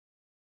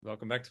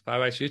Welcome back to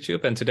PyWise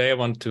YouTube, and today I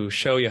want to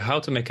show you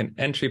how to make an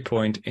entry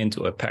point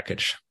into a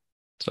package.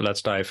 So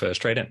let's dive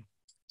straight in.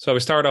 So we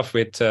start off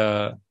with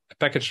a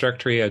package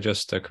directory I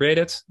just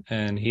created,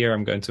 and here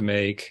I'm going to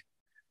make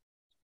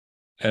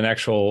an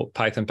actual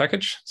Python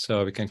package.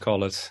 So we can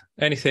call it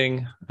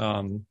anything.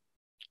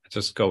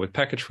 Just go with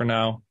package for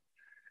now.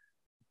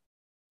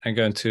 I'm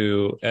going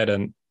to add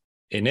an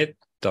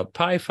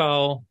init.py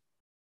file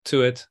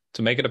to it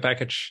to make it a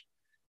package,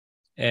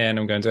 and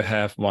I'm going to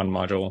have one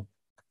module.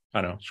 I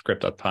don't know,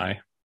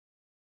 script.py.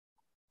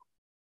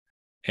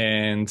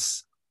 And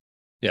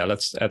yeah,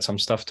 let's add some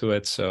stuff to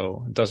it.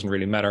 So it doesn't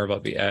really matter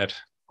what we add.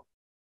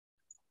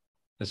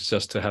 It's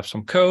just to have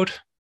some code.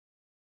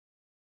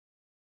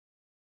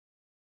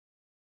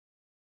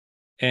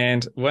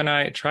 And when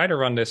I try to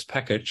run this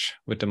package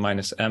with the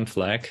 -m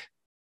flag,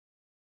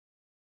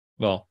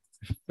 well,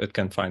 it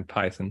can find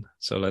Python.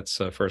 So let's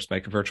first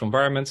make a virtual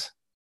environment.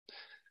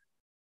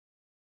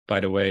 By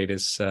the way,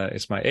 this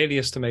is my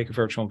alias to make a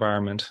virtual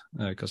environment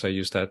because I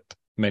use that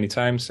many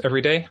times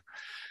every day.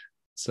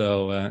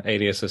 So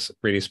aliases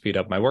really speed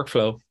up my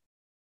workflow.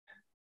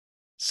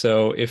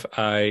 So if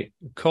I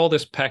call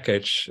this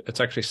package,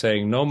 it's actually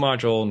saying no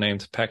module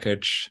named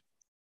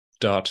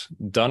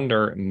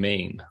package.dunder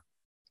main.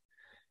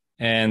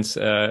 And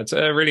it's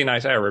a really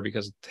nice error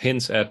because it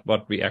hints at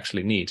what we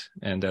actually need,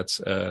 and that's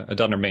a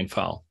dunder main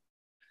file.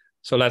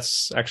 So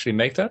let's actually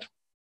make that.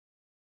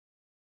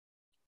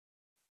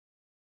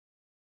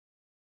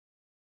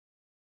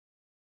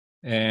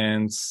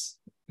 And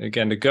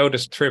again, the code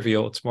is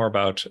trivial. It's more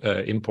about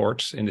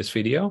imports in this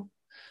video.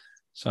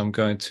 So I'm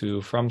going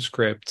to from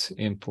script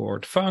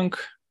import func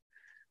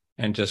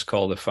and just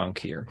call the func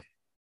here.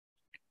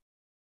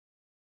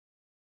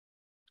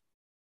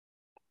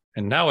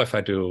 And now if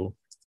I do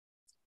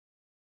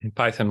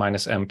Python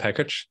 -m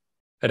package,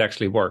 it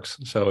actually works.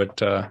 So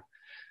it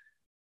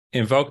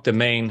invoked the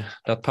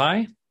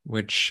main.py,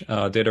 which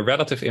did a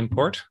relative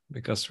import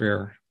because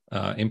we're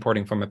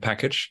importing from a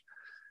package.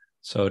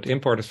 So it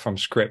imported from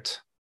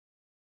script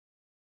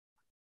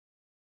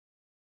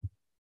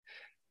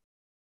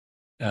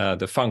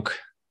the func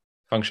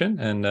function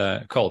and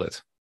called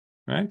it.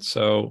 Right.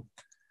 So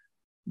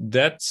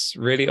that's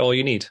really all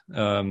you need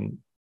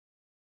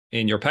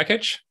in your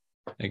package.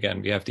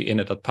 Again, we have the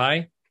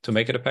init.py to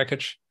make it a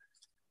package.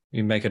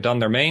 We make a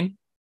dunder main,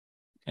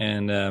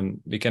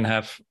 and we can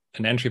have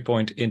an entry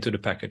point into the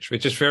package,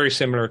 which is very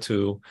similar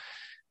to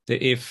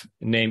the if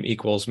name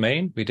equals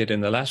main we did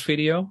in the last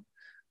video.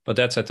 But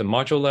that's at the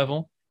module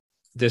level.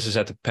 This is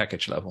at the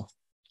package level.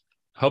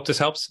 Hope this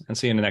helps, and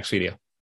see you in the next video.